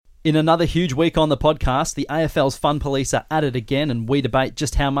In another huge week on the podcast, the AFL's fun police are at it again, and we debate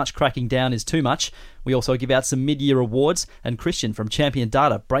just how much cracking down is too much. We also give out some mid-year awards, and Christian from Champion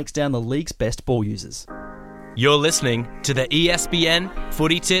Data breaks down the league's best ball users. You're listening to the ESPN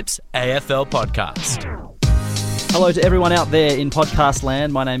Footy Tips AFL podcast. Hello to everyone out there in podcast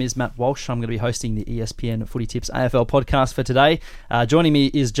land. My name is Matt Walsh. I'm going to be hosting the ESPN Footy Tips AFL podcast for today. Joining me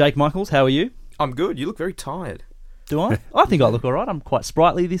is Jake Michaels. How are you? I'm good. You look very tired. Do I? I think I look all right. I'm quite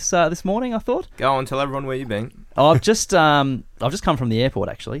sprightly this morning, I thought. Go on, tell everyone where you've been. I've just come from the airport,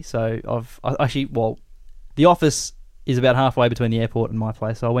 actually. So the office is about halfway between the airport and my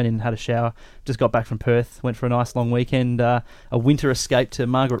place. So I went in and had a shower, just got back from Perth, went for a nice long weekend, a winter escape to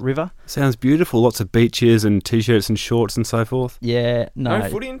Margaret River. Sounds beautiful. Lots of beaches and T-shirts and shorts and so forth. Yeah, no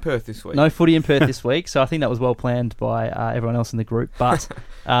footy in Perth this week. No footy in Perth this week, so I think that was well planned by everyone else in the group. But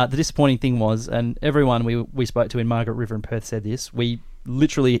the disappointing thing was, and everyone we spoke to in Margaret River and Perth said this, we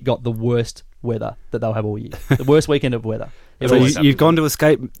literally got the worst weather that they'll have all year. The worst weekend of weather. So you've gone to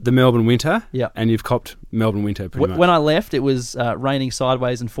escape the Melbourne winter, yep, and you've copped Melbourne winter pretty much. When I left, it was raining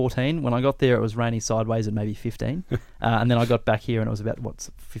sideways and 14. When I got there, it was raining sideways and maybe 15. And then I got back here and it was about,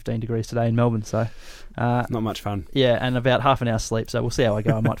 15 degrees today in Melbourne. So not much fun. Yeah, and about half an hour's sleep. So we'll see how I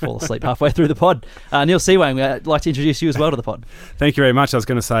go. I might fall asleep halfway through the pod. Neil Seawain, I'd like to introduce you as well to the pod. Thank you very much. I was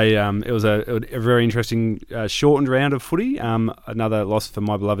going to say it was a very interesting shortened round of footy. Another loss for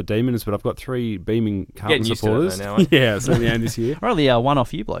my beloved Demons, but I've got three beaming Carlton supporters. Getting used to it though now, yeah, certainly am this year. We're only one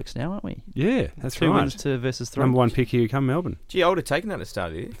off you blokes now, aren't we? Yeah, that's Two right. wins versus three. Number one pick here, come Melbourne. Gee, I would have taken that at the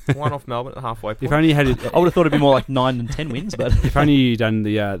start of the year. One off Melbourne at the halfway point. If only you had I would have thought it'd be more like 9 and 10 wins, but if only you'd done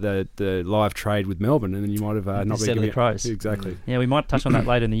the live trade with Melbourne, and then you might have not instead of the Crows. Exactly. Yeah, we might touch on that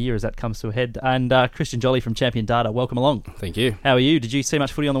later in the year as that comes to a head. And Christian Jolly from Champion Data, welcome along. Thank you. How are you? Did you see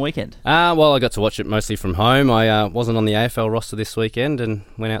much footy on the weekend? Well, I got to watch it mostly from home. I wasn't on the AFL roster this weekend and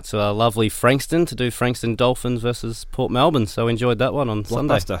went out to lovely Frankston to do Frankston Dolphins versus Port Melbourne, so enjoyed that one on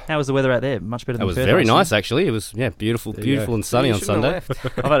Sunday. How was the weather out there? Much better than Perth? It was very nice, actually. It was beautiful and sunny on Sunday.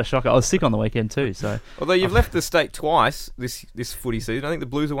 I've had a shocker. I was sick on the weekend too. So although you've left the state twice this footy season, I think the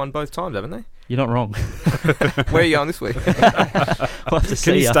Blues have won both times, haven't they? You're not wrong. Where are you going this week? We'll have to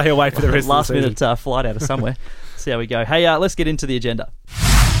Can you stay away for the rest last of the season? minute flight out of somewhere. See how we go. Hey, let's get into the agenda.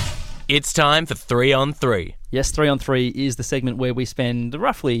 It's time for 3 on 3. Yes, 3 on 3 is the segment where we spend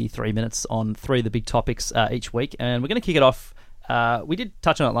roughly 3 minutes on three of the big topics each week, and we're going to kick it off. We did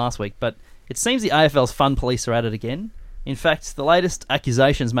touch on it last week, but it seems the AFL's fun police are at it again. In fact, the latest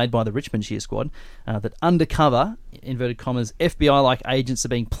accusations made by the Richmond cheer squad that undercover, inverted commas, FBI-like agents are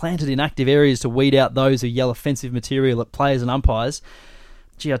being planted in active areas to weed out those who yell offensive material at players and umpires.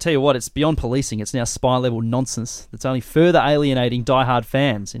 Gee, I tell you what, it's beyond policing. It's now spy-level nonsense that's only further alienating diehard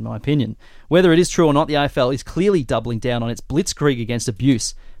fans, in my opinion. Whether it is true or not, the AFL is clearly doubling down on its blitzkrieg against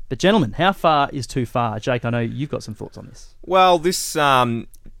abuse. But gentlemen, how far is too far? Jake, I know you've got some thoughts on this. Well, this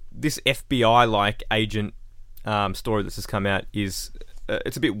FBI-like agent story that's just come out is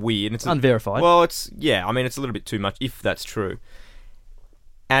it's a bit weird. It's unverified. Well, it's a little bit too much if that's true.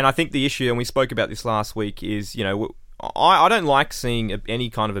 And I think the issue, and we spoke about this last week, is I don't like seeing any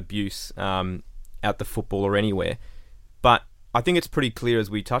kind of abuse at the football or anywhere, but I think it's pretty clear, as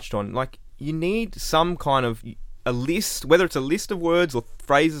we touched on, like you need some kind of a list, whether it's a list of words or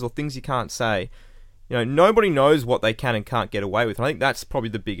phrases or things you can't say. Nobody knows what they can and can't get away with. And I think that's probably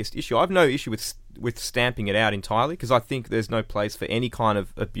the biggest issue. I have no issue with stamping it out entirely because I think there's no place for any kind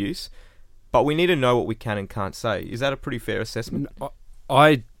of abuse. But we need to know what we can and can't say. Is that a pretty fair assessment?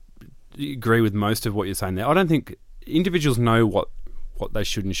 I agree with most of what you're saying there. I don't think individuals know what they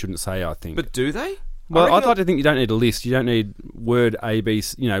should and shouldn't say, I think. But do they? Well, I'd like to think you don't need a list. You don't need word A, B,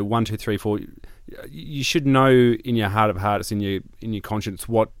 1, 2, 3, 4. You should know in your heart of hearts, in your conscience,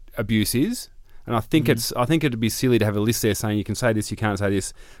 what abuse is. And I think I think it'd be silly to have a list there saying you can say this, you can't say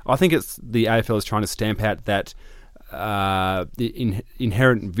this. I think it's the AFL is trying to stamp out that the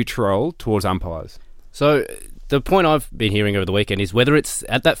inherent vitriol towards umpires. So the point I've been hearing over the weekend is whether it's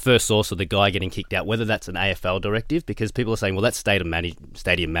at that first source of the guy getting kicked out, whether that's an AFL directive, because people are saying, well, that's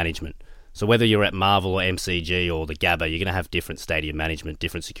stadium management. So whether you're at Marvel or MCG or the Gabba, you're going to have different stadium management,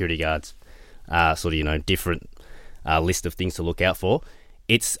 different security guards, different list of things to look out for.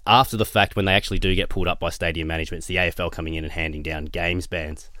 It's after the fact when they actually do get pulled up by stadium management. It's the AFL coming in and handing down games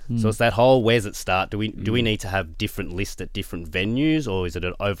bans. So it's that whole, where's it start? Do we need to have different lists at different venues, or is it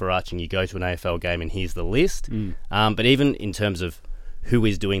an overarching, you go to an AFL game and here's the list? But even in terms of who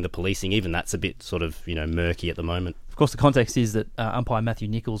is doing the policing, even that's a bit sort of murky at the moment. Of course, the context is that umpire Matthew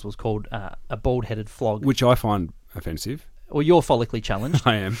Nichols was called a bald-headed flog. Which I find offensive. or you're follically challenged.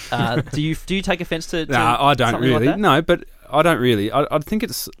 I am. Do you take offence to No, I don't something really. like that? No, but I don't really. I think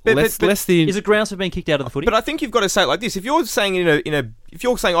it's less the. Is it grounds for being kicked out of the footy? But I think you've got to say it like this: if you're saying if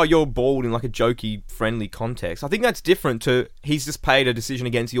you're saying, oh, you're bald in like a jokey, friendly context, I think that's different to he's just paid a decision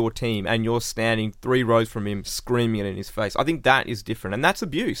against your team and you're standing 3 rows from him, screaming it in his face. I think that is different, and that's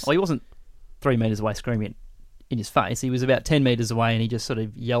abuse. Well, he wasn't 3 metres away screaming it in his face. He was about 10 metres away, and he just sort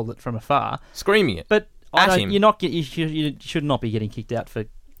of yelled it from afar, screaming it. But at him. You should not be getting kicked out for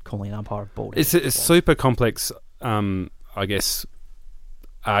calling an umpire bald. It's a super complex, I guess,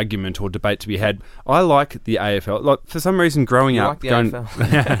 argument or debate to be had. I like the AFL. Like, for some reason, growing You up, like the going,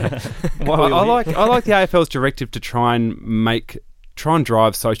 AFL? I like the AFL's directive to try and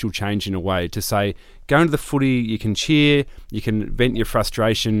drive social change in a way, to say, go into the footy, you can cheer, you can vent your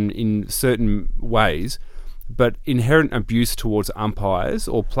frustration in certain ways, but inherent abuse towards umpires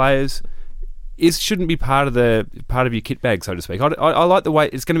or players shouldn't be part of your kit bag, so to speak. I like the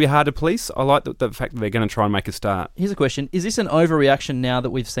way it's going to be hard to police. I like the fact that they're going to try and make a start. Here's a question: is this an overreaction now that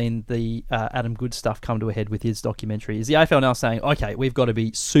we've seen the Adam Good stuff come to a head with his documentary? Is the AFL now saying, okay, we've got to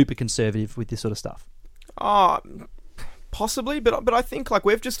be super conservative with this sort of stuff? Possibly, but I think like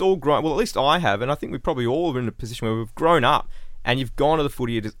we've just all grown. Well, at least I have, and I think we probably all are in a position where we've grown up, and you've gone to the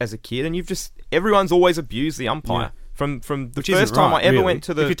footy as a kid, and everyone's always abused the umpire. Yeah. From the Which first isn't time right, I ever really. went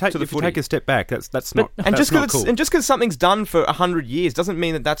to the if you footy. take a step back, that's not. And that's just not cool. because something's done for 100 years doesn't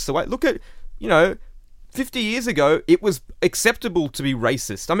mean that that's the way. Look at 50 years ago it was acceptable to be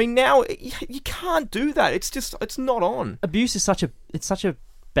racist. I mean, now you can't do that. It's not on. Abuse is such a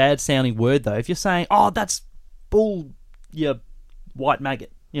bad sounding word though. If you're saying, oh, that's bull, you white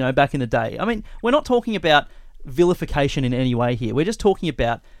maggot, back in the day. I mean, we're not talking about vilification in any way here. We're just talking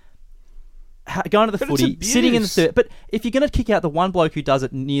about going to the footy, sitting in the third. But if you're going to kick out the one bloke who does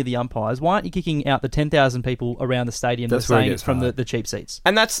it near the umpires, why aren't you kicking out the 10,000 people around the stadium that are saying it's from the cheap seats?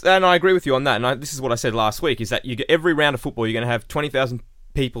 And I agree with you on that. And this is what I said last week: is that every round of football you're going to have 20,000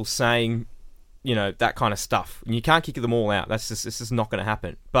 people saying, that kind of stuff, and you can't kick them all out. It's just not going to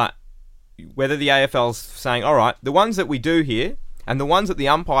happen. But whether the AFL's saying, all right, the ones that we do here and the ones that the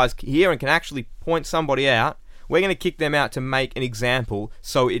umpires hear and can actually point somebody out, we're going to kick them out to make an example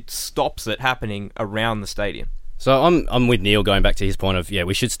so it stops it happening around the stadium. So I'm with Neil, going back to his point of,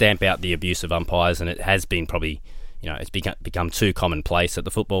 we should stamp out the abuse of umpires, and it has been probably, it's become too commonplace at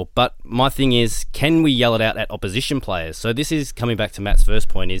the football. But my thing is, can we yell it out at opposition players? So this is coming back to Matt's first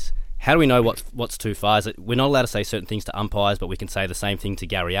point, is how do we know what's too far? Is it, we're not allowed to say certain things to umpires, but we can say the same thing to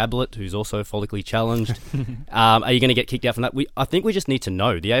Gary Ablett, who's also follically challenged. Are you going to get kicked out from that? I think we just need to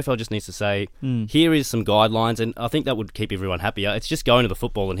know. The AFL just needs to say, here is some guidelines, and I think that would keep everyone happier. It's just going to the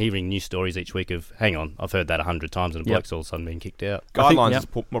football and hearing new stories each week of, hang on, I've heard that 100 times and a bloke's all of a sudden being kicked out. Guidelines is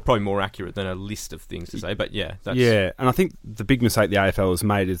probably more accurate than a list of things to say, but that's... Yeah, and I think the big mistake the AFL has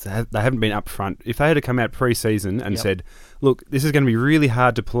made is they haven't been upfront. If they had come out pre-season and said, look, this is going to be really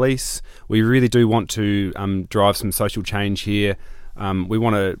hard to police. We really do want to drive some social change here. We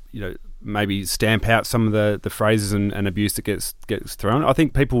want to, maybe stamp out some of the phrases and abuse that gets thrown. I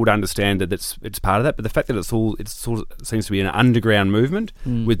think people would understand that it's part of that. But the fact that it sort of seems to be an underground movement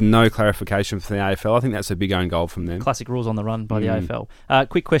with no clarification from the AFL, I think that's a big own goal from them. Classic rules on the run by the AFL.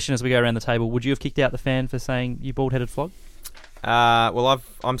 Quick question as we go around the table: would you have kicked out the fan for saying "you bald-headed flog"? Well,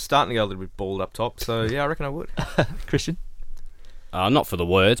 I'm starting to go a little bit bald up top, so yeah, I reckon I would. Christian? Not for the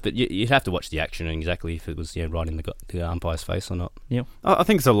words, but you'd have to watch the action and exactly if it was right in the umpire's face or not. Yeah, I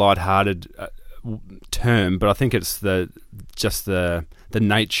think it's a light-hearted term, but I think it's the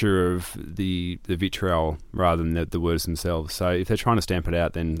nature of the vitriol rather than the words themselves. So if they're trying to stamp it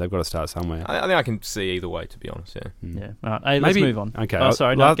out, then they've got to start somewhere. I think I can see either way, to be honest. Yeah. Yeah. All right. Hey, let's move on. Okay. Oh,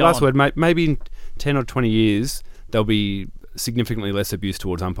 sorry. Last word. Maybe in 10 or 20 years there'll be significantly less abuse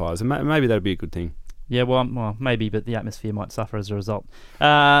towards umpires, and maybe that'll be a good thing. Yeah, well, maybe, but the atmosphere might suffer as a result.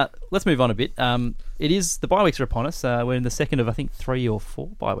 Let's move on a bit. It is the bye weeks are upon us. We're in the second of, I think, 3 or 4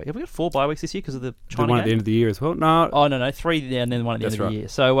 bye weeks. Have we got 4 bye weeks this year because of the China one game? at the end of the year as well? No. Oh, no, 3 and then one at the end of the year.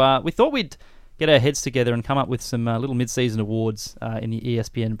 So we thought we'd get our heads together and come up with some little mid-season awards in the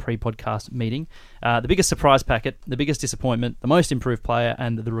ESPN pre-podcast meeting. The biggest surprise packet, the biggest disappointment, the most improved player,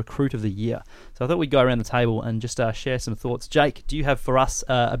 and the recruit of the year. So I thought we'd go around the table and just share some thoughts. Jake, do you have for us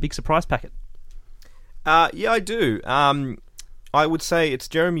a big surprise packet? Yeah, I do. I would say it's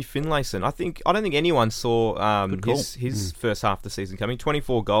Jeremy Finlayson. I don't think anyone saw his first half of the season coming.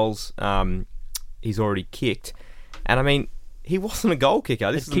 24 goals he's already kicked. And I mean, he wasn't a goal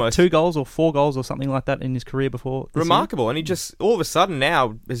kicker. This is the kicked most 2 goals or 4 goals or something like that in his career before. remarkable, and he just all of a sudden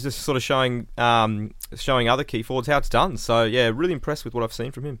now is just sort of showing other key forwards how it's done. So yeah, really impressed with what I've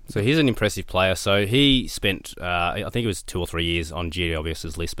seen from him. So he's an impressive player. So he spent, I think it was 2 or 3 years on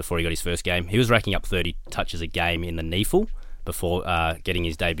GWS's list before he got his first game. He was racking up 30 touches a game in the NEFL before getting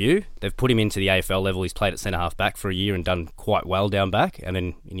his debut. They've put him into the AFL level. He's played at centre-half back for a year and done quite well down back. And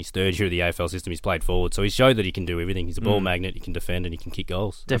then in his third year of the AFL system, he's played forward. So he's showed that he can do everything. He's a ball magnet, he can defend, and he can kick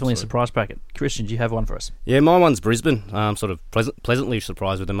goals. Definitely a surprise bracket. Christian, do you have one for us? Yeah, my one's Brisbane. I'm sort of pleasantly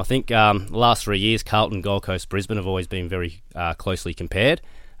surprised with them. I think the last 3 years, Carlton, Gold Coast, Brisbane have always been very closely compared.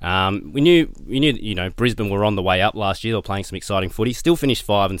 We knew, Brisbane were on the way up last year. They were playing some exciting footy. Still finished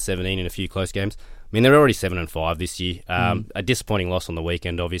 5-17 in a few close games. I mean, they're already 7-5 this year. A disappointing loss on the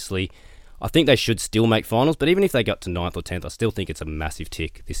weekend, obviously. I think they should still make finals, but even if they got to 9th or 10th, I still think it's a massive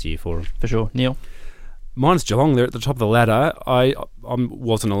tick this year for them. For sure. Neil? Mine's Geelong. They're at the top of the ladder. I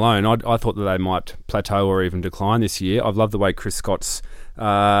wasn't alone. I thought that they might plateau or even decline this year. I've loved the way Chris Scott's,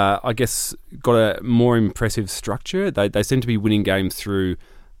 got a more impressive structure. They seem to be winning games through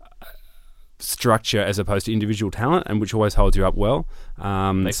structure as opposed to individual talent, and which always holds you up well.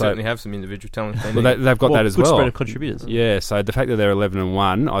 They certainly have some individual talent. They've got that as well. Good spread of contributors. Yeah, so the fact that they're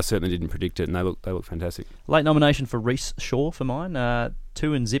 11-1, I certainly didn't predict it, and they look fantastic. Late nomination for Reece Shaw for mine.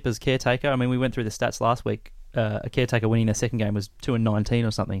 2 and Zip as caretaker. I mean, we went through the stats last week. A caretaker winning their second game was 2 and 19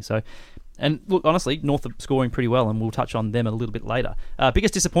 or something. So, and look, honestly, North are scoring pretty well, and we'll touch on them a little bit later.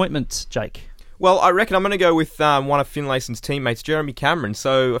 Biggest disappointment, Jake? Well, I reckon I'm going to go with one of Finlayson's teammates, Jeremy Cameron.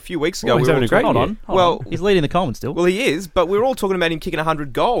 So a few weeks ago, he's having a great year. Hold on. He's leading the Coleman still. Well, he is, but we were all talking about him kicking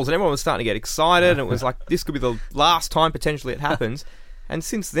 100 goals, and everyone was starting to get excited, and it was like, this could be the last time potentially it happens. And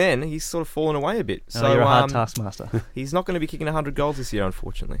since then, he's sort of fallen away a bit. So you're a hard taskmaster. He's not going to be kicking 100 goals this year,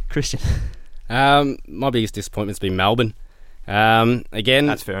 unfortunately. Christian? My biggest disappointment's been Melbourne. Again,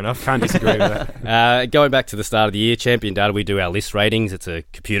 that's fair enough. Can't disagree with that. Going back to the start of the year, Champion Data, we do our list ratings. It's a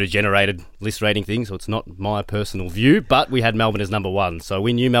computer-generated list rating thing, so it's not my personal view, but we had Melbourne as number 1. So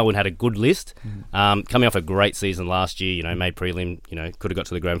we knew Melbourne had a good list. Coming off a great season last year, made prelim, could have got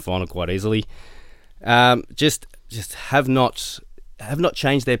to the grand final quite easily. Just have not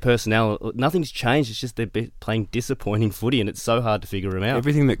changed their personnel. Nothing's changed. It's just they're playing disappointing footy, and it's so hard to figure them out.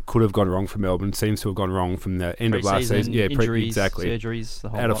 Everything that could have gone wrong for Melbourne seems to have gone wrong from the end of last season. Yeah, injuries, exactly. Surgeries, the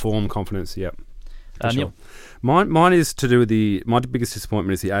whole out of lot. form, confidence. Yep. Neil? Mine is to do with my biggest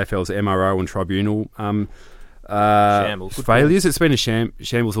disappointment is the AFL's MRO and tribunal Shambles. failures. It's been a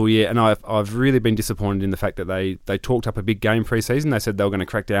shambles all year, and I've really been disappointed in the fact that they talked up a big game pre-season. They said they were going to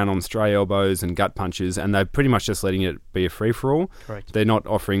crack down on stray elbows and gut punches, and they're pretty much just letting it be a free-for-all. Correct. They're not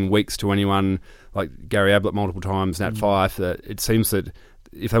offering weeks to anyone, like Gary Ablett multiple times, Nat Fyfe. It seems that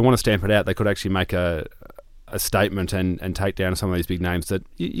if they want to stamp it out, they could actually make a statement and take down some of these big names that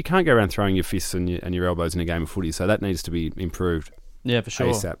you can't go around throwing your fists and your elbows in a game of footy, so that needs to be improved. Yeah, for sure.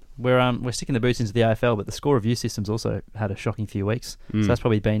 ASAP. We're sticking the boots into the AFL, but the score review system's also had a shocking few weeks. So that's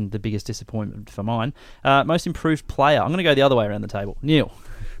probably been the biggest disappointment for mine. Most improved player. I'm going to go the other way around the table. Neil?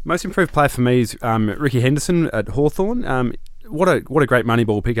 Most improved player for me is Ricky Henderson at Hawthorn. What a great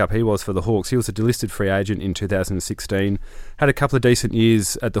Moneyball pickup he was for the Hawks. He was a delisted free agent in 2016. Had a couple of decent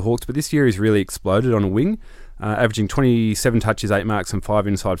years at the Hawks, but this year he's really exploded on a wing, averaging 27 touches, 8 marks and 5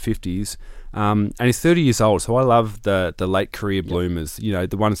 inside 50s. And he's 30 years old, so I love the late career bloomers,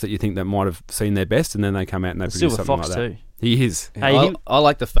 the ones that you think that might have seen their best and then they come out and they produce Silver something Fox like that. too. He is. Hey, I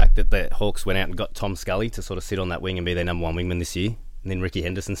like the fact that the Hawks went out and got Tom Scully to sort of sit on that wing and be their number 1 wingman this year. And then Ricky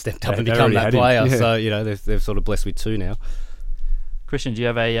Henderson stepped up and they become already that had him. player. Yeah. So, they're sort of blessed with 2 now. Christian, do you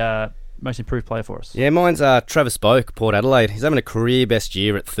have a most improved player for us? Yeah, mine's Travis Boak, Port Adelaide. He's having a career best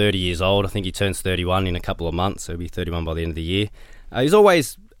year at 30 years old. I think he turns 31 in a couple of months, so he'll be 31 by the end of the year. He's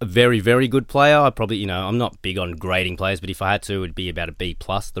always a very, very good player. I probably, I'm not big on grading players, but if I had to, it would be about a B+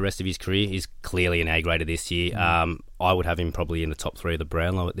 the rest of his career. He's clearly an A grader this year. I would have him probably in the top 3 of the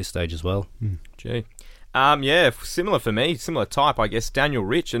Brownlow at this stage as well. Gee. Similar for me, similar type, I guess. Daniel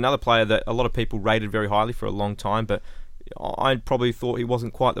Rich, another player that a lot of people rated very highly for a long time, but I probably thought he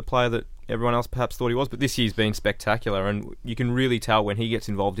wasn't quite the player that everyone else perhaps thought he was, but this year's been spectacular, and you can really tell when he gets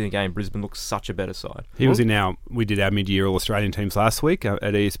involved in a game, Brisbane looks such a better side. He was we did our mid-year All-Australian teams last week at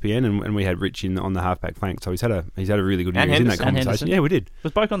ESPN, and we had Rich on the halfback flank, so he's had a really good year. And He's in that Henderson. conversation. Yeah, we did.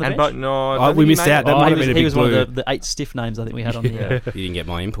 Was Boak on the And bench? We missed out. That might have been a he big was one blue. of the 8 stiff names I think we had on the... You didn't get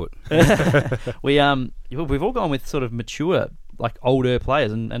my input. We've all gone with sort of mature, like older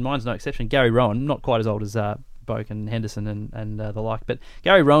players, and mine's no exception. Gary Rowan, not quite as old as Boak and Henderson and the like, but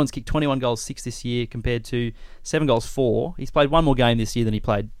Gary Rowan's kicked 21 goals 6 this year compared to 7 goals 4. He's played one more game this year than he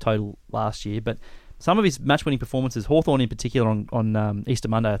played total last year, but some of his match-winning performances, Hawthorn in particular on Easter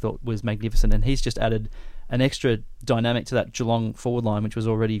Monday, I thought was magnificent, and he's just added an extra dynamic to that Geelong forward line, which was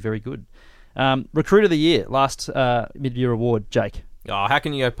already very good. Recruit of the Year, last mid-year award, Jake. Oh, how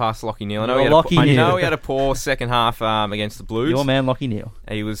can you go past Lachie Neale? Lachie Neale. I know he had a poor second half against the Blues. Your man, Lachie Neale.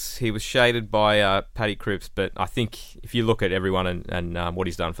 He was shaded by Paddy Cripps, but I think if you look at everyone and what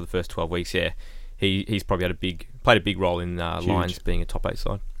he's done for the first 12 weeks, he's probably played a big role in Lions being a top 8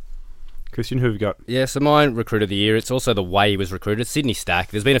 side. Christian, who have you got? Yeah, so mine recruit of the year. It's also the way he was recruited. Sydney Stack.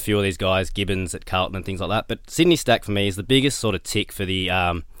 There's been a few of these guys, Gibbons at Carlton and things like that, but Sydney Stack for me is the biggest sort of tick for the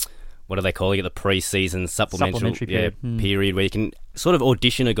what are they calling it? The pre-season supplementary period where you can sort of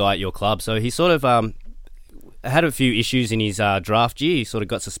audition a guy at your club. So he sort of had a few issues in his draft year. He sort of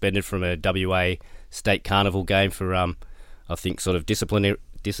got suspended from a WA State Carnival game for I think sort of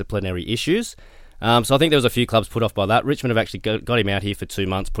disciplinary issues. So I think there was a few clubs put off by that. Richmond have actually got him out here for 2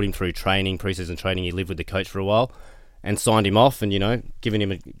 months, put him through pre-season training. He lived with the coach for a while and signed him off, and given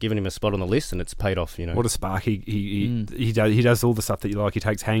him a spot on the list, and it's paid off. What a spark! He does all the stuff that you like. He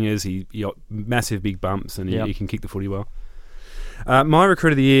takes hangers. He got massive big bumps, and he can kick the footy well. My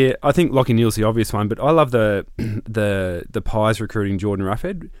recruit of the year, I think Lachie Neale's the obvious one, but I love the Pies recruiting Jordan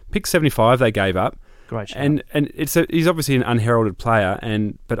Roughhead. Pick 75 they gave up. Great shout. And he's obviously an unheralded player,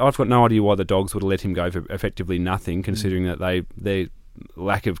 but I've got no idea why the Dogs would have let him go for effectively nothing, considering that their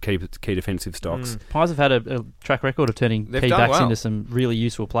lack of key defensive stocks. Pies have had a track record of turning They've key done backs well. into some really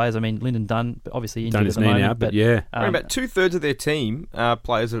useful players. I mean, Lyndon Dunn, obviously injured Done at his the knee moment. now, but yeah. About 2/3 of their team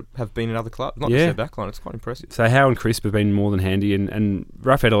players have been in other clubs, not just their backline. It's quite impressive. So Howe and Crisp have been more than handy, and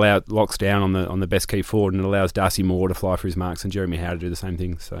Roughhead locks down on the best key forward, and it allows Darcy Moore to fly for his marks and Jeremy Howe to do the same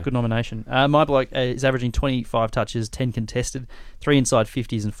thing. So good nomination. My bloke is averaging 25 touches, 10 contested, 3 inside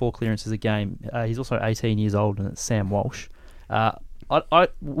 50s and 4 clearances a game. He's also 18 years old, and it's Sam Walsh.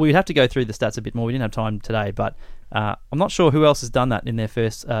 We'd have to go through the stats a bit more. We didn't have time today, but I'm not sure who else has done that in their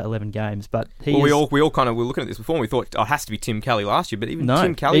first 11 games. But we all kind of were looking at this before, and we thought it has to be Tim Kelly last year, but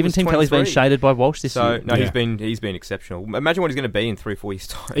Tim Kelly's been shaded by Walsh this year. No, he's been exceptional. Imagine what he's going to be in 3 or 4 years'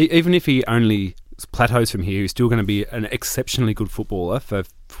 time. Even if he only plateaus from here, he's still going to be an exceptionally good footballer for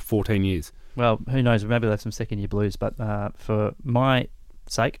 14 years. Well, who knows? Maybe they'll have some second-year blues, but for my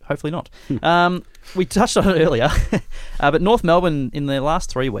sake, hopefully not. We touched on it earlier, but North Melbourne in their last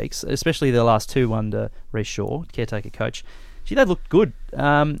 3 weeks, especially their last 2 under Reece Shaw, caretaker coach, they've looked good.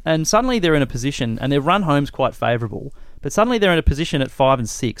 And suddenly they're in a position, and their run home's quite favourable, but suddenly they're in a position at 5 and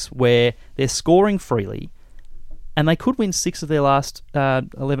 6 where they're scoring freely, and they could win 6 of their last 10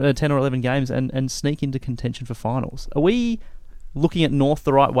 or 11 games and sneak into contention for finals. Are we looking at North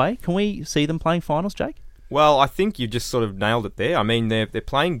the right way? Can we see them playing finals, Jake? Well, I think you just sort of nailed it there. I mean, they're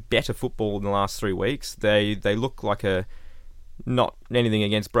playing better football in the last 3 weeks. They look like not anything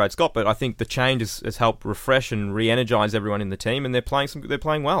against Brad Scott, but I think the change has helped refresh and re-energise everyone in the team, and they're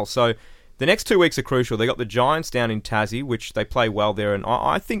playing well. So the next 2 weeks are crucial. They got the Giants down in Tassie, which they play well there, and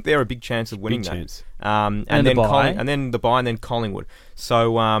I think they're a big chance of winning that. And then the bye, and then Collingwood.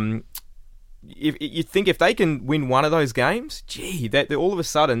 So if you think if they can win one of those games, they're all of a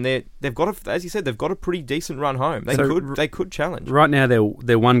sudden they've got as you said, they've got a pretty decent run home. They could challenge. Right now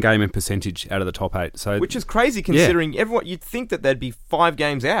they're 1 game in percentage out of the top 8, so which is crazy considering everyone. You'd think that they'd be 5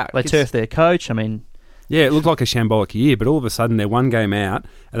 games out. They turfed their coach. I mean, yeah, it looked like a shambolic year, but all of a sudden they're 1 game out,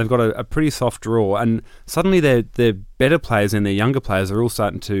 and they've got a pretty soft draw, and suddenly their better players and their younger players are all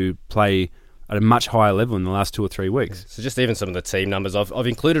starting to play at a much higher level in the last 2 or 3 weeks. So just even some of the team numbers, I've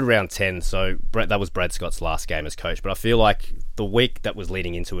included around 10, so that was Brad Scott's last game as coach, but I feel like the week that was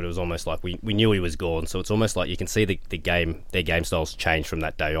leading into it was almost like we knew he was gone, so it's almost like you can see their game styles change from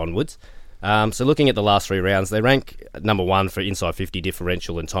that day onwards. So looking at the last 3 rounds, they rank number 1 for inside 50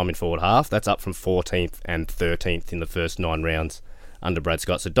 differential and time in forward half. That's up from 14th and 13th in the first 9 rounds under Brad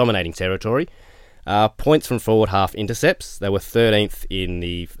Scott, so dominating territory. Points from forward half intercepts, they were 13th in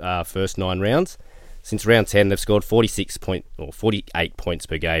the first 9 rounds. Since round 10, they've scored 48 points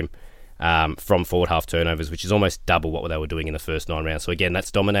per game from forward half turnovers, which is almost double what they were doing in the first 9 rounds. So again, that's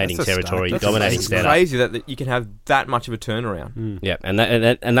dominating territory, dominating setup. It's crazy that you can have that much of a turnaround. Yeah, and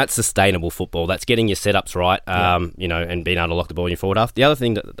that's sustainable football. That's getting your setups right, and being able to lock the ball in your forward half. The other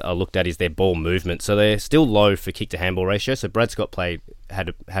thing that I looked at is their ball movement. So they're still low for kick to handball ratio. So Brad Scott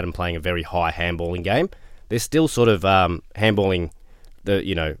had them playing a very high handballing game. They're still sort of handballing the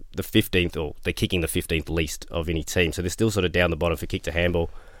 15th, or they're kicking the 15th least of any team. So they're still sort of down the bottom for kick to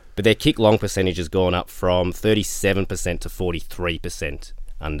handball. But their kick long percentage has gone up from 37% to 43%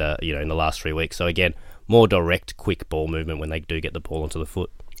 in the last 3 weeks. So again, more direct, quick ball movement when they do get the ball onto the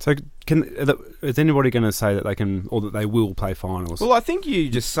foot. So, is anybody going to say that they can or that they will play finals? Well, I think you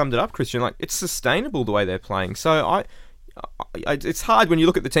just summed it up, Christian. Like, it's sustainable the way they're playing. So it's hard when you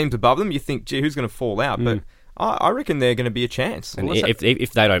look at the teams above them. You think, gee, who's going to fall out? But I reckon they're going to be a chance. And if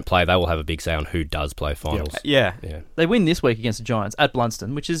they don't play, they will have a big say on who does play finals. Yeah. They win this week against the Giants at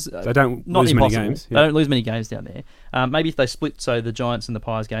Blunston, which is they don't not lose impossible. many games. They don't lose many games down there. Maybe if they split, so the Giants and the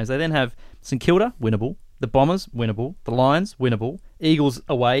Pies games, they then have St Kilda, winnable. The Bombers, winnable. The Lions, winnable. Eagles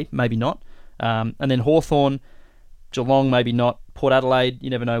away, maybe not. And then Hawthorn, Geelong, maybe not. Port Adelaide, you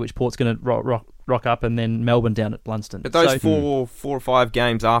never know which port's going to rock up, and then Melbourne down at Blunston. But those four or five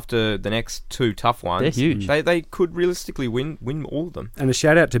games after the next two tough ones, they're huge. They could realistically win all of them. And a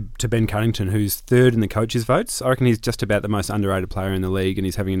shout out to Ben Cunnington, who's third in the coaches' votes. I reckon he's just about the most underrated player in the league, and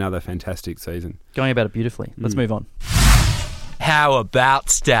he's having another fantastic season. Going about it beautifully. Let's move on. How about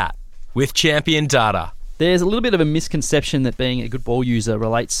stat with Champion Data? There's a little bit of a misconception that being a good ball user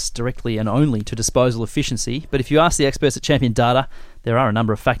relates directly and only to disposal efficiency, but if you ask the experts at Champion Data, there are a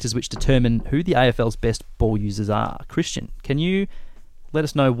number of factors which determine who the AFL's best ball users are. Christian, can you let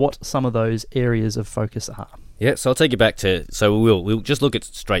us know what some of those areas of focus are? Yeah, so I'll take you back to... So we'll just look at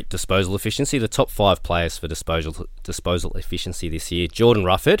straight disposal efficiency. The top 5 players for disposal efficiency this year. Jordan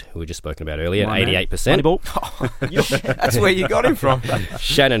Rufford, who we just spoken about earlier, at 88%. That's where you got him from.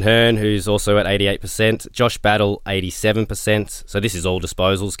 Shannon Hearn, who's also at 88%. Josh Battle, 87%. So this is all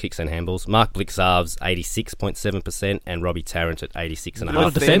disposals, kicks and handballs. Mark Blixarves, 86.7%. And Robbie Tarrant at 86.5%. A lot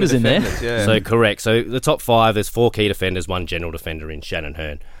of defenders in there. Yeah. So correct. So the top 5, there's 4 key defenders, 1 general defender in Shannon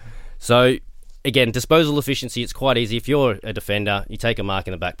Hearn. So... Again, disposal efficiency, it's quite easy. If you're a defender, you take a mark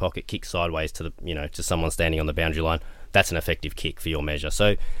in the back pocket, kick sideways to to someone standing on the boundary line. That's an effective kick for your measure.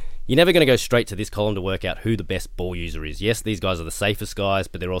 So you're never going to go straight to this column to work out who the best ball user is. Yes, these guys are the safest guys,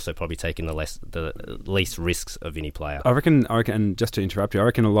 but they're also probably taking the least risks of any player. I reckon, and just to interrupt you, I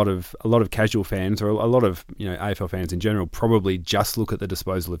reckon a lot of casual fans or a lot of AFL fans in general probably just look at the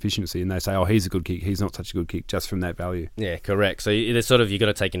disposal efficiency and they say, oh, he's a good kick, he's not such a good kick, just from that value. Yeah, correct. So there's you've got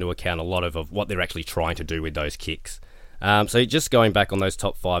to take into account a lot of what they're actually trying to do with those kicks. So just going back on those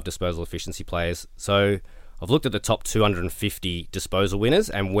top 5 disposal efficiency players, so I've looked at the top 250 disposal winners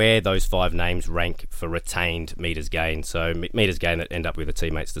and where those 5 names rank for retained metres gained. So metres gained that end up with a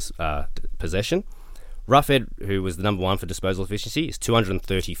teammate's possession. Roughhead, who was the number 1 for disposal efficiency, is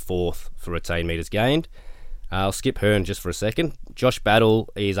 234th for retained metres gained. I'll skip Hearn just for a second. Josh Battle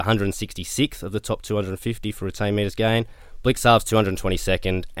is 166th of the top 250 for retained metres gained. Blixarves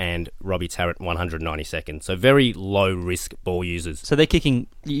 222nd and Robbie Tarrant 192nd. So very low risk ball users. So they're kicking.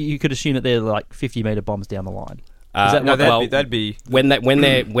 You could assume that they're like 50-metre bombs down the line. That'd be when their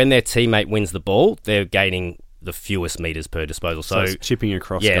teammate wins the ball, they're gaining the fewest metres per disposal. So it's chipping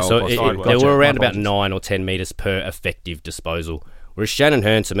across. Yeah, goal so they were around about 9 or 10 metres per effective disposal. Whereas Shannon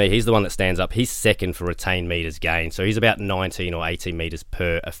Hearn, to me, he's the one that stands up. He's second for retained metres gained. So he's about 19 or 18 metres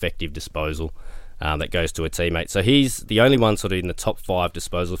per effective disposal. That goes to a teammate. So he's the only one in the top 5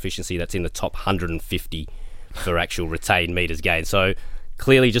 disposal efficiency that's in the top 150 for actual retained metres gained. So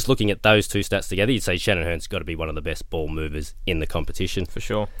clearly, just looking at those 2 stats together, you'd say Shannon Hearn's got to be one of the best ball movers in the competition. For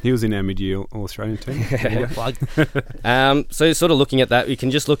sure. He was in our mid-year All-Australian team. So looking at that, we can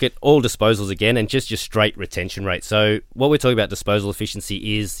just look at all disposals again and just your straight retention rate. So what we're talking about disposal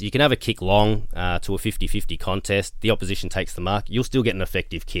efficiency is you can have a kick long to a 50-50 contest. The opposition takes the mark. You'll still get an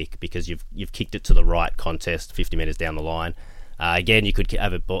effective kick because you've kicked it to the right contest 50 metres down the line. Again, you could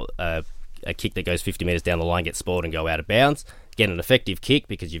have a kick that goes 50 metres down the line, get spoiled and go out of bounds. Again, an effective kick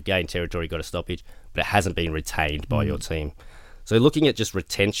because you've gained territory, got a stoppage, but it hasn't been retained by your team. So looking at just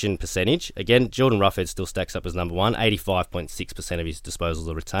retention percentage, again, Jordan Ruffhead still stacks up as number 1. 85.6% of his disposals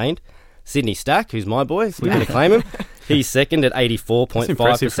are retained. Sydney Stack, who's my boy, if we're going to claim him, he's second at 84.5%. That's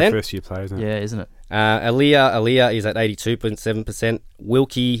impressive for first-year players, isn't it? Yeah, isn't it? Aaliyah is at 82.7%.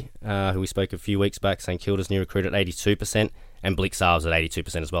 Wilkie, who we spoke a few weeks back, St Kilda's new recruit, at 82%. And Blixarves at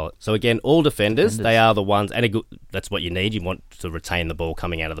 82% as well. So again, all defenders, they are the ones, and that's what you need. You want to retain the ball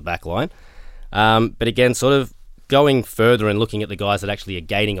coming out of the back line. But again, going further and looking at the guys that actually are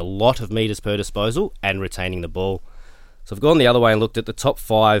gaining a lot of metres per disposal and retaining the ball. So I've gone the other way and looked at the top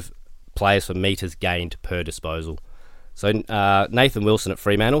 5 players for metres gained per disposal. So Nathan Wilson at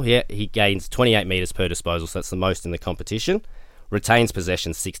Fremantle, he gains 28 metres per disposal, so that's the most in the competition. Retains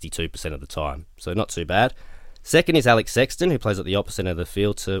possession 62% of the time, so not too bad. Second is Alex Sexton, who plays at the opposite end of the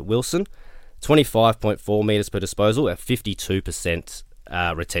field to Wilson. 25.4 metres per disposal at 52%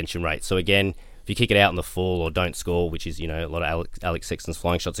 retention rate. So again, if you kick it out in the full or don't score, which is a lot of Alex Sexton's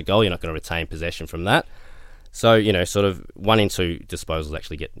flying shots at goal, you're not going to retain possession from that. So, sort of 1 in 2 disposals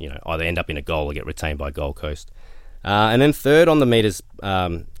actually get, either end up in a goal or get retained by Gold Coast. And then third on the metres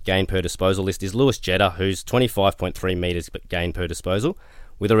gain per disposal list is Lewis Jetta, who's 25.3 metres gain per disposal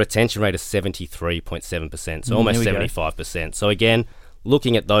with a retention rate of 73.7%, so almost 75%. So again,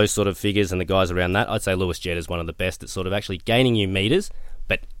 looking at those sort of figures and the guys around that, I'd say Lewis Jetta is one of the best at sort of actually gaining you metres,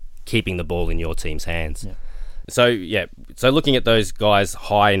 but keeping the ball in your team's hands. Yeah. So looking at those guys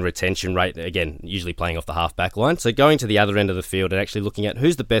high in retention rate, again, usually playing off the half-back line. So going to the other end of the field and actually looking at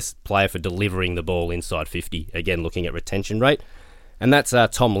who's the best player for delivering the ball inside 50, again, looking at retention rate. And that's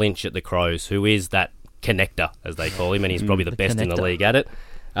Tom Lynch at the Crows, who is that connector, as they call him, and he's probably the best in the league at it.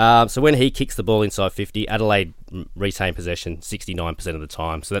 So when he kicks the ball inside 50, Adelaide retain possession 69% of the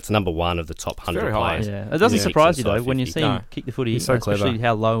time. So that's number one of the top 100 players. Yeah. It doesn't surprise you, though, 50. when you see him kick the footy, so especially clever.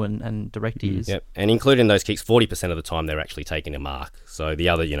 how low and direct he is. Yep. And including those kicks, 40% of the time they're actually taking a mark. So the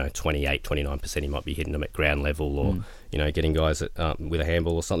other, 28, 29% he might be hitting them at ground level or, getting guys with a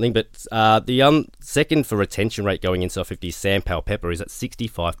handball or something. But the second for retention rate going inside 50 is Sam Powell-Pepper is at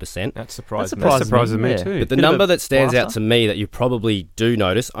 65%. That surprises me. That surprises me too. But the number that stands out to me that you probably do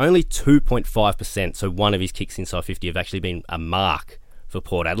notice, only 2.5%, so one of his kicks inside 50 have actually been a mark for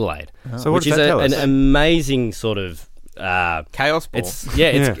Port Adelaide. So what which does is that tell us? an amazing sort of... Chaos ball.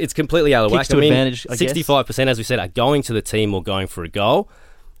 It's completely out of whack. Kicks to advantage, I guess. 65%, as we said, are going to the team or going for a goal,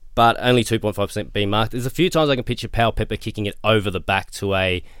 but only 2.5% being marked. There's a few times I can picture Powell-Pepper kicking it over the back to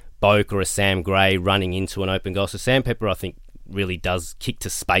a Boak or a Sam Gray running into an open goal. So Sam Pepper, I think, really does kick to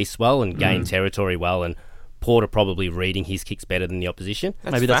space well and gain territory well, and Porter probably reading his kicks better than the opposition.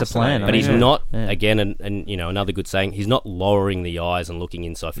 Maybe that's a plan. But he's not, again, and another good saying, he's not lowering the eyes and looking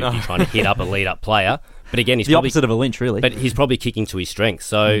inside 50, trying to hit up a lead-up player. But again, he's the probably opposite of a Lynch, really. But he's probably kicking to his strengths.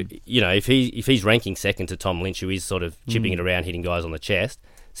 So, if he's ranking second to Tom Lynch, who is sort of chipping it around, hitting guys on the chest,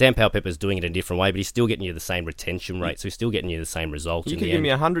 Sam Powell-Pepper's doing it in a different way, but he's still getting you the same retention rate, so he's still getting you the same results. You in could the give end. me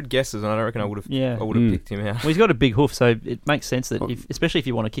 100 guesses, and I don't reckon I would have picked him out. Well, he's got a big hoof, so it makes sense that, especially if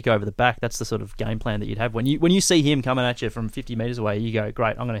you want to kick over the back, that's the sort of game plan that you'd have. When you see him coming at you from 50 metres away, you go,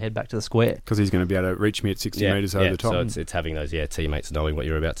 great, I'm going to head back to the square. Because he's going to be able to reach me at 60 metres over the top. So it's having those teammates knowing what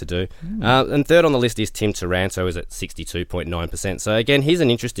you're about to do. And third on the list is Tim Taranto, is at 62.9%. So again, he's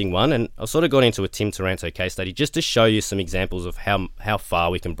an interesting one, and I've sort of gone into a Tim Taranto case study just to show you some examples of how far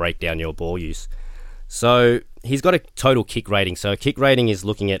we can break down your ball use. So he's got a total kick rating. So a kick rating is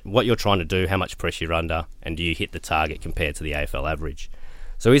looking at what you're trying to do, how much pressure you're under, and do you hit the target compared to the AFL average.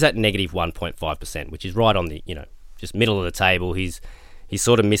 So he's at negative 1.5%, which is right on the, just middle of the table. He's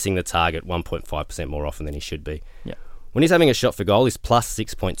sort of missing the target 1.5% more often than he should be. Yeah. When he's having a shot for goal, he's plus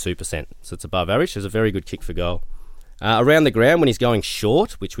 6.2%. So it's above average. So it's a very good kick for goal. Around the ground, when he's going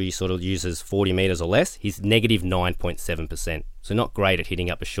short, which we sort of use as 40 metres or less, he's negative 9.7%. So not great at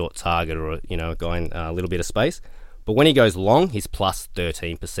hitting up a short target or, going a little bit of space. But when he goes long, he's plus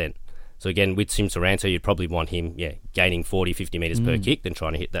 13%. So again, with Tim Taranto, you'd probably want him, gaining 40, 50 metres per kick than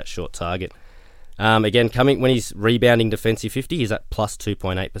trying to hit that short target. Again, when he's rebounding defensive 50, he's at plus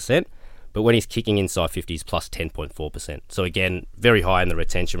 2.8%. But when he's kicking inside 50, he's plus 10.4%. So again, very high in the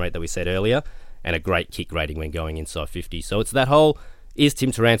retention rate that we said earlier, and a great kick rating when going inside 50. So it's that whole, is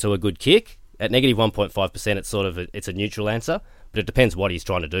Tim Taranto a good kick? At negative 1.5%, it's a neutral answer, but it depends what he's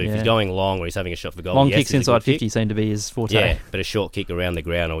trying to do. If he's going long or he's having a shot for goal, Long kicks inside 50 seem to be his forte. Yeah, but a short kick around the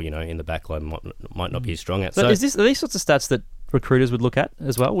ground or, in the back line might not be as strong at. So are these sorts of stats that recruiters would look at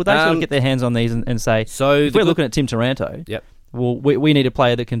as well? Would they sort of get their hands on these and say, if we're looking at Tim Taranto, well, we need a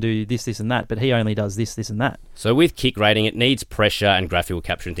player that can do this, this and that, but he only does this, this and that. So with kick rating, it needs pressure and graphical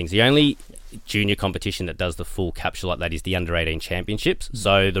capture and things. The only junior competition that does the full capture like that is the Under-18 Championships.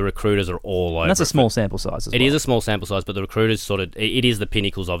 So the recruiters are all over. And that's a small sample size as well. It is a small sample size, but the recruiters it is the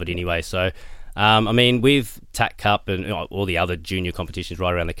pinnacles of it anyway. So, with TAC Cup and all the other junior competitions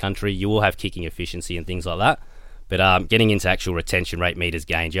right around the country, you will have kicking efficiency and things like that. But getting into actual retention rate meters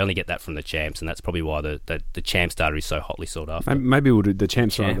gained, you only get that from the champs, and that's probably why the champs data is so hotly sought after. Maybe we'll do the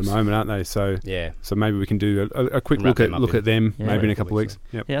champs at the moment, aren't they? So so maybe we can do a quick look at them maybe in a couple of weeks.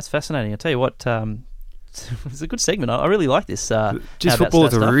 Yep. Yeah, that's fascinating. I tell you what, it's a good segment. I really like this. Just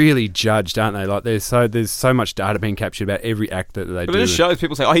footballers are really judged, aren't they? Like there's so much data being captured about every act that they do. But it just shows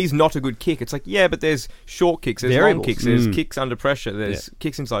people say, he's not a good kick. It's like, but there's short kicks, there's long kicks, there's kicks under pressure, there's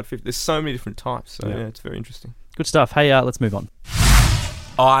kicks inside 50. There's so many different types. So it's very interesting. Good stuff. Hey, let's move on.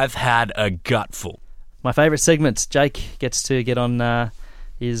 I've had a gutful. My favourite segment. Jake gets to get on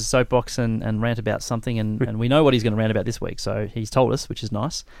his soapbox and rant about something, and we know what he's going to rant about this week, so he's told us, which is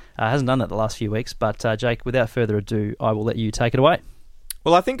nice. Hasn't done that the last few weeks, but Jake, without further ado, I will let you take it away.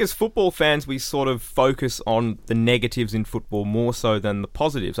 Well, I think as football fans, we sort of focus on the negatives in football more so than the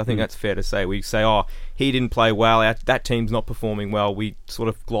positives. I think that's fair to say. We say, oh, he didn't play well, that team's not performing well. We sort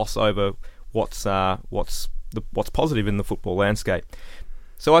of gloss over what's positive in the football landscape.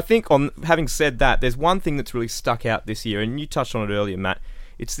 So I think, on having said that, there's one thing that's really stuck out this year, and you touched on it earlier, Matt.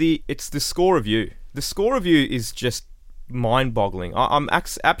 It's the score review. The score review is just mind-boggling. I'm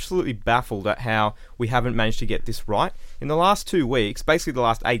absolutely baffled at how we haven't managed to get this right. In the last 2 weeks, basically the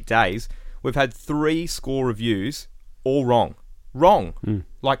last 8 days, we've had 3 score reviews all wrong.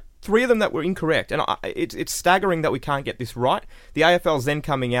 Like 3 of them that were incorrect. And it's staggering that we can't get this right. The AFL's then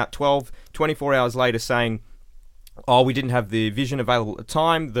coming out 24 hours later saying, oh, we didn't have the vision available at the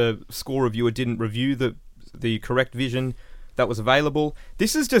time. The score reviewer didn't review the correct vision that was available.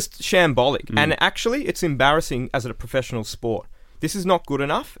 This is just shambolic. And actually, it's embarrassing as a professional sport. This is not good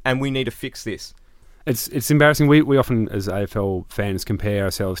enough, and we need to fix this. It's embarrassing. We often, as AFL fans, compare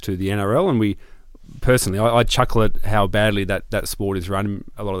ourselves to the NRL, and we personally, I chuckle at how badly that sport is run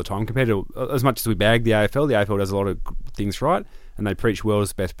a lot of the time compared to, as much as we bag the AFL. The AFL does a lot of things right, and they preach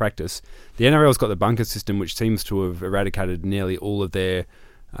world's best practice. The NRL's got the bunker system, which seems to have eradicated nearly all of their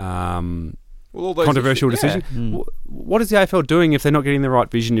all those controversial decisions. What is the AFL doing if they're not getting the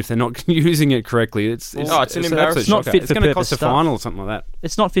right vision, if they're not using it correctly? It's an embarrassment. It's not fit for purpose. It's going to cost a final or something like that.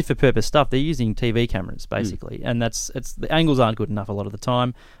 It's not fit for purpose stuff. They're using TV cameras basically, and the angles aren't good enough a lot of the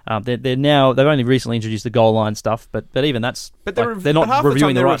time. They've only recently introduced the goal line stuff, but even that's they're not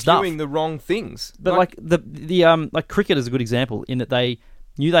reviewing the right stuff. Reviewing the wrong things. But like cricket is a good example in that they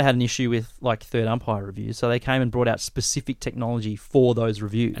knew they had an issue with like third umpire reviews, so they came and brought out specific technology for those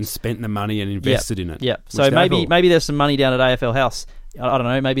reviews and spent the money and invested in it. Yeah, so maybe there's some money down at AFL House. I don't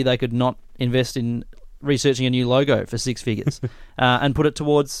know. Maybe they could not invest in researching a new logo for 6 figures and put it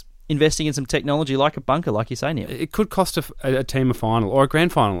towards investing in some technology like a bunker, like you say, Neil. It could cost a team a final or a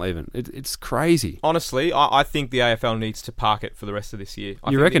grand final even. It's crazy. Honestly, I think the AFL needs to park it for the rest of this year.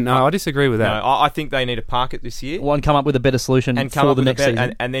 You reckon? No, I disagree with that. No, I think they need to park it this year. Well, and come up with a better solution for the next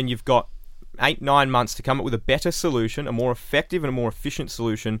season. And then you've got 8-9 months to come up with a better solution, a more effective and a more efficient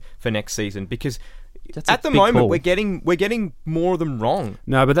solution for next season. Because at the moment, we're getting more of them wrong.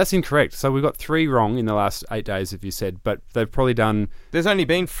 No, but that's incorrect. So we've got 3 wrong in the last 8 days, if you said, but they've probably done... There's only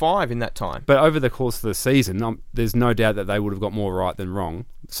been 5 in that time. But over the course of the season, there's no doubt that they would have got more right than wrong.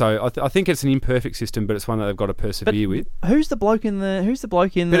 So I think it's an imperfect system, but it's one that they've got to persevere with. Who's the bloke in the...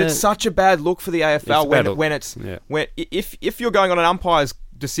 But it's such a bad look for the AFL if you're going on an umpire's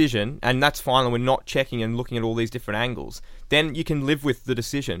decision, and that's fine, and we're not checking and looking at all these different angles, then you can live with the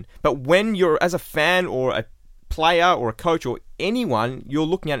decision. But when you're, as a fan or a player or a coach or anyone, you're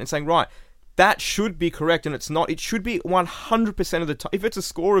looking at it and saying, right, that should be correct, and it's not. It should be 100% of the time. If it's a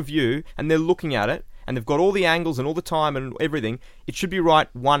score review and they're looking at it, and they've got all the angles and all the time and everything, it should be right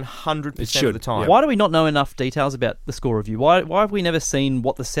 100% of the time. Yeah. Why do we not know enough details about the score review? Why have we never seen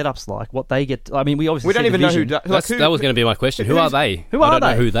what the setup's like, what they get... I mean, we obviously don't even know who... That was going to be my question. Who are they? Who are they? I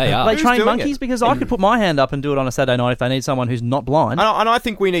don't know who they are. They train monkeys? Because I could put my hand up and do it on a Saturday night if they need someone who's not blind. And I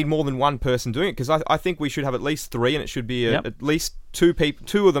think we need more than one person doing it, because I think we should have at least 3, and it should be at least 2 people.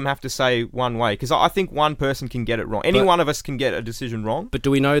 2 of them have to say one way, because I think one person can get it wrong. Any one of us can get a decision wrong. But do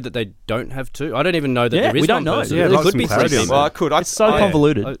we know that they don't have 2? I don't even know that there is one person. Yeah, there could be 3. Well, it could. It's so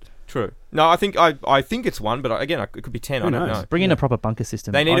convoluted. True. No, I think it's 1, but again, it could be 10. I don't know. Bring in a proper bunker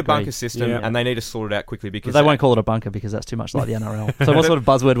system. They need a bunker system, and they need to sort it out quickly, because they won't call it a bunker because that's too much like the NRL. So what sort of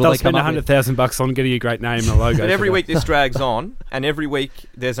buzzword will they come up with? They'll spend $100,000 on getting a great name and a logo. But every week this drags on, and every week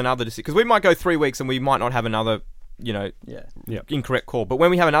there's another decision, because we might go 3 weeks and we might not have another, incorrect call. But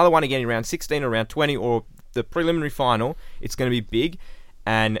when we have another one again in round 16 or round 20 or the preliminary final, it's going to be big,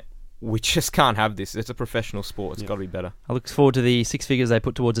 and we just can't have this. It's a professional sport. It's got to be better. I look forward to the 6 figures they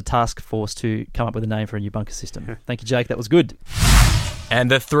put towards a task force to come up with a name for a new bunker system. Thank you, Jake. That was good. And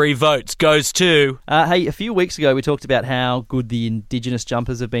the 3 votes goes to... Hey, a few weeks ago we talked about how good the Indigenous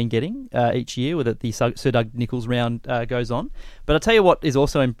jumpers have been getting each year, with the Sir Doug Nicholls round goes on. But I'll tell you what is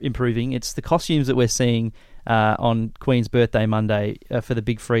also improving. It's the costumes that we're seeing on Queen's Birthday Monday for the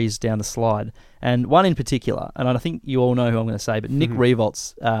big freeze down the slide. And one in particular, and I think you all know who I'm going to say, but Nick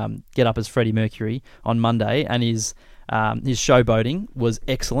Revolt's get up as Freddie Mercury on Monday, and his showboating was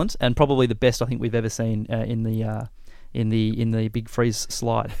excellent, and probably the best I think we've ever seen in the big freeze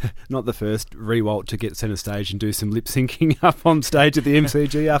slide. Not the first Rewalt to get centre stage and do some lip syncing up on stage at the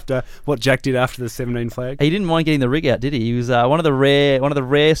MCG after what Jack did after the 17 flag. He didn't mind getting the rig out, did he? He was one of the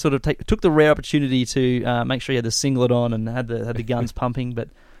rare sort of took the rare opportunity to make sure he had the singlet on and had the guns pumping. But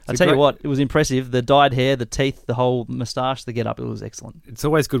I tell you what, it was impressive. The dyed hair, the teeth, the whole moustache, the get up, it was excellent. It's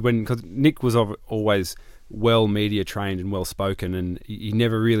always good because Nick was always well media trained and well spoken, and he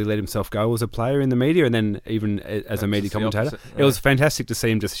never really let himself go as a player in the media, and then even as a media commentator. It was fantastic to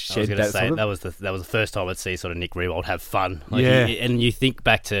see him just shed that. That was the first time I'd see sort of Nick Riewoldt have fun. Yeah. And you think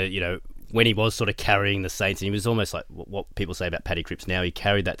back to when he was sort of carrying the Saints, and he was almost like what people say about Paddy Cripps now. He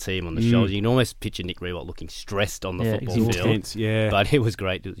carried that team on the shoulders. You can almost picture Nick Riewoldt looking stressed on the football field. Intense, yeah. But it was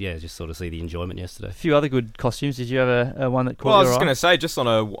great. Yeah, just sort of see the enjoyment yesterday. A few other good costumes. Did you have a one that caught Well, I was your just eye? going to say, just on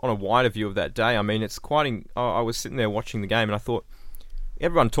a wider view of that day, I mean, it's quite... I was sitting there watching the game, and I thought,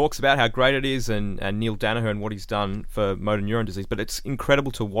 everyone talks about how great it is and Neil Danaher and what he's done for motor neuron disease, but it's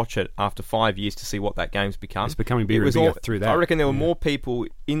incredible to watch it after 5 years to see what that game's become. It's becoming bigger and bigger through that. I reckon there were more people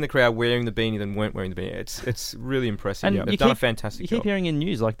in the crowd wearing the beanie than weren't wearing the beanie. It's really impressive. And They've done a fantastic job. You keep hearing in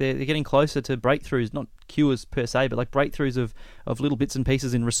news, like they're getting closer to breakthroughs, not cures per se, but like breakthroughs of little bits and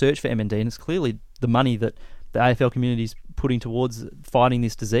pieces in research for MND, and it's clearly the money that the AFL community's putting towards fighting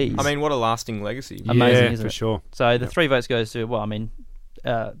this disease. I mean, what a lasting legacy. Amazing, isn't for it? sure. So the 3 votes goes to,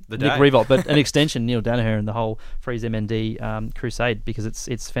 Nick day. Riewoldt, but an extension, Neil Danaher, and the whole Freeze MND crusade, because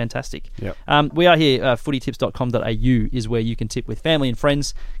it's fantastic. Yep. We are here, footytips.com.au is where you can tip with family and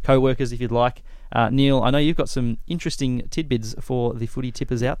friends, co-workers if you'd like. Neil, I know you've got some interesting tidbits for the footy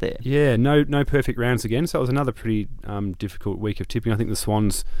tippers out there. Yeah, no perfect rounds again, so it was another pretty difficult week of tipping. I think the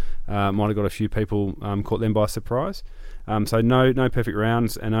Swans might have got a few people caught them by surprise. So no perfect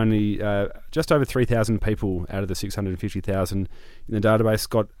rounds, and only just over 3,000 people out of the 650,000 in the database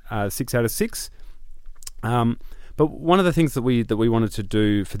got 6 out of 6. But one of the things that we wanted to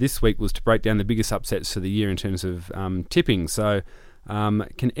do for this week was to break down the biggest upsets for the year in terms of tipping. So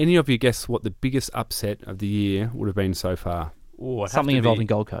can any of you guess what the biggest upset of the year would have been so far? Something involving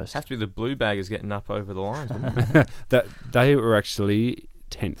Gold Coast. Have to be the Blue Baggers getting up over the lines, wouldn't it? That they were actually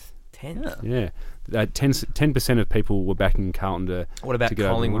 10th. 10th? Yeah. 10% of people were backing Carlton to What about to get over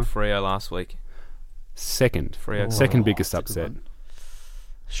the Collingwood line. Freo last week? Second. Freo. Second biggest that's a good upset. one.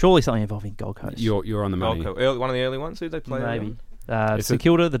 Surely something involving Gold Coast. You're on the money. Gold Coast. One of the early ones? Who they play? Maybe. It's St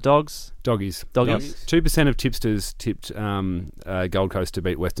Kilda, the Dogs. Doggies. 2% of tipsters tipped Gold Coast to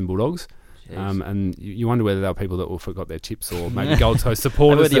beat Western Bulldogs. And you wonder whether they were people that forgot their tips, or maybe Gold Coast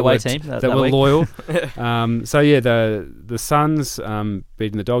supporters They were the away team that were week. loyal. The Suns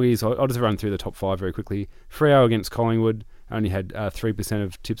beating the Doggies. I'll just run through the top 5 very quickly. Freo against Collingwood only had 3%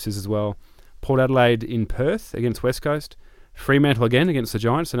 of tipsters as well. Port Adelaide in Perth against West Coast. Fremantle again against the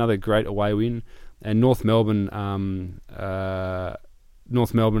Giants, another great away win. And North Melbourne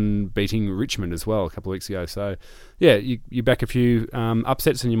beating Richmond as well a couple of weeks ago. So, yeah, you back a few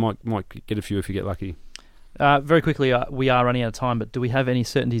upsets, and you might get a few if you get lucky. Very quickly, we are running out of time, but do we have any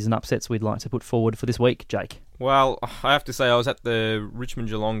certainties and upsets we'd like to put forward for this week, Jake? Well, I have to say I was at the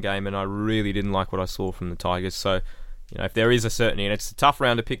Richmond-Geelong game, and I really didn't like what I saw from the Tigers. So, if there is a certainty, and it's a tough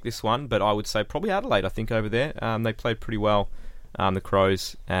round to pick this one, but I would say probably Adelaide, I think, over there. They played pretty well, the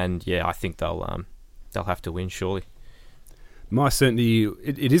Crows, and yeah, I think they'll have to win, surely. My certainty,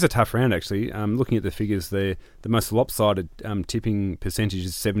 it is a tough round actually. Looking at the figures, the most lopsided tipping percentage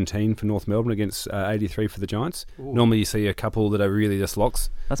is 17 for North Melbourne against 83 for the Giants. Ooh. Normally you see a couple that are really just locks.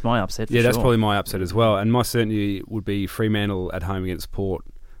 That's my upset. Yeah, that's probably my upset as well. And my certainty would be Fremantle at home against Port.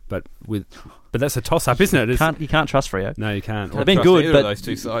 But that's a toss-up, isn't it? You can't trust Freo. No, you can't. They've been good, but those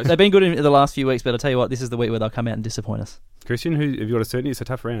two sides. They've been good in the last few weeks. But I'll tell you what, this is the week where they'll come out and disappoint us. Christian, have you got a certainty? It's a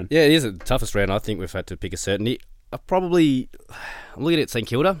tough round. Yeah, it is the toughest round. I think we've had to pick a certainty. I'm looking at St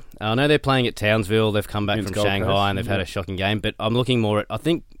Kilda. I know they're playing at Townsville. They've come back Against from Gold Shanghai Coast, and they've had a shocking game. But I'm looking more at, I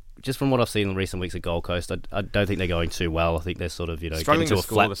think, just from what I've seen in recent weeks at Gold Coast, I don't think they're going too well. I think they're sort of, struggling getting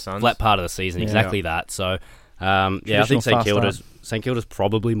to a flat part of the season. Exactly that. So, I think St Kilda's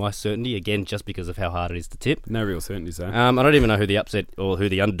probably my certainty, again, just because of how hard it is to tip. No real certainties, though. I don't even know who the upset or who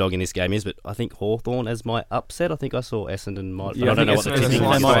the underdog in this game is, but I think Hawthorn as my upset. I think I saw Essendon might. Yeah, I don't know what the tipping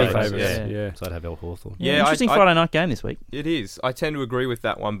Essendon's is. Yeah. So I'd have Hawthorn. Yeah, interesting Friday night game this week. It is. I tend to agree with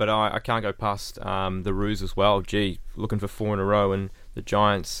that one, but I can't go past the Roos as well. Gee, looking for 4 in a row, and the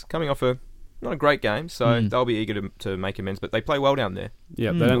Giants coming off not a great game, so they'll be eager to make amends, but they play well down there.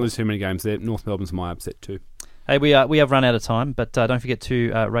 Yeah, they don't lose too many games there. North Melbourne's my upset too. Hey, we have run out of time, but don't forget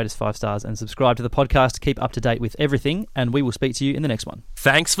to rate us 5 stars and subscribe to the podcast to keep up to date with everything, and we will speak to you in the next one.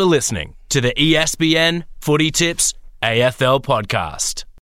 Thanks for listening to the ESPN Footy Tips AFL podcast.